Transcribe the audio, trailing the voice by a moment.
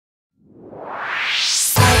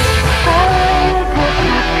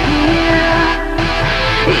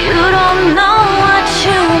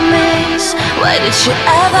Why did you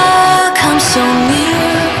ever come so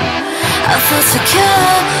near? I felt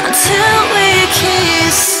secure until we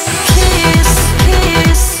kiss, kiss,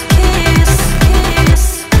 kiss, kiss, kiss,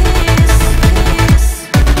 kiss,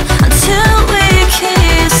 until we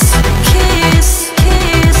kiss, kiss,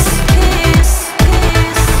 kiss, kiss, kiss.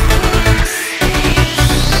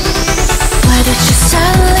 Why did you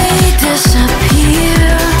suddenly disappear?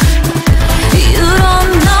 You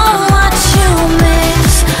don't know what you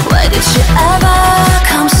miss. Why did you ever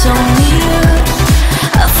come so near?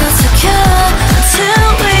 I felt secure until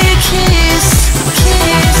we kiss,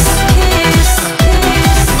 kiss, kiss, kiss,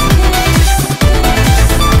 kiss,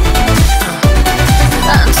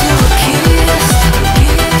 until we kiss,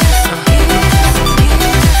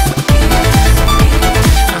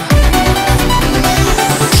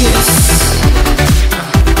 kiss,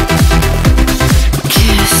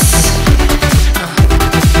 kiss,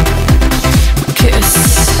 kiss,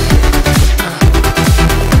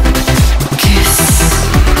 kiss.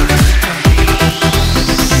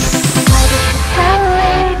 Why did you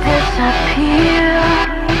suddenly disappear?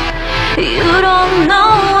 You don't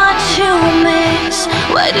know what you miss.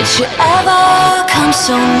 Why did you ever come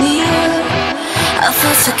so near? I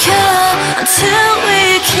felt secure until we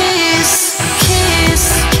kiss, kiss,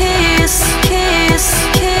 kiss, kiss,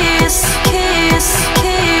 kiss, kiss,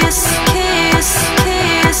 kiss, kiss, kiss,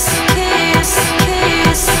 kiss, kiss,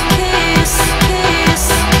 kiss, kiss, kiss,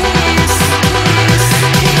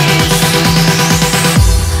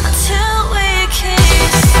 until we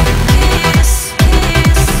kiss, kiss,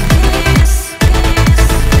 kiss, kiss,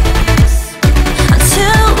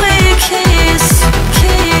 until we kiss,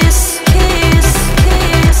 kiss, kiss,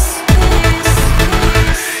 kiss,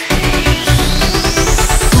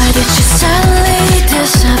 why did you suddenly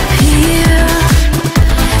disappear?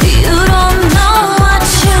 You don't know what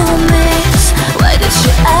you miss. Why did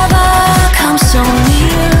you ever come so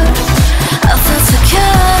near? I felt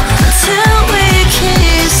secure until we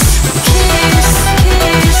kiss, kiss,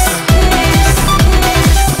 kiss, kiss,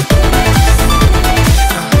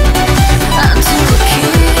 until we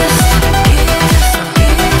kiss,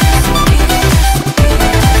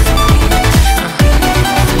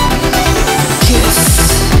 kiss,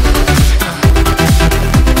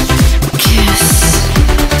 kiss,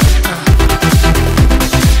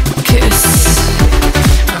 kiss,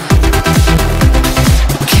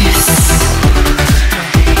 kiss.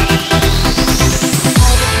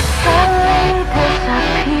 Suddenly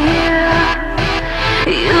disappear.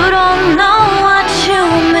 You don't know what you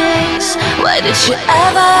miss. Why did you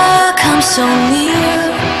ever come so near?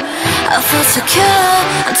 I felt secure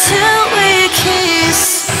until we kiss,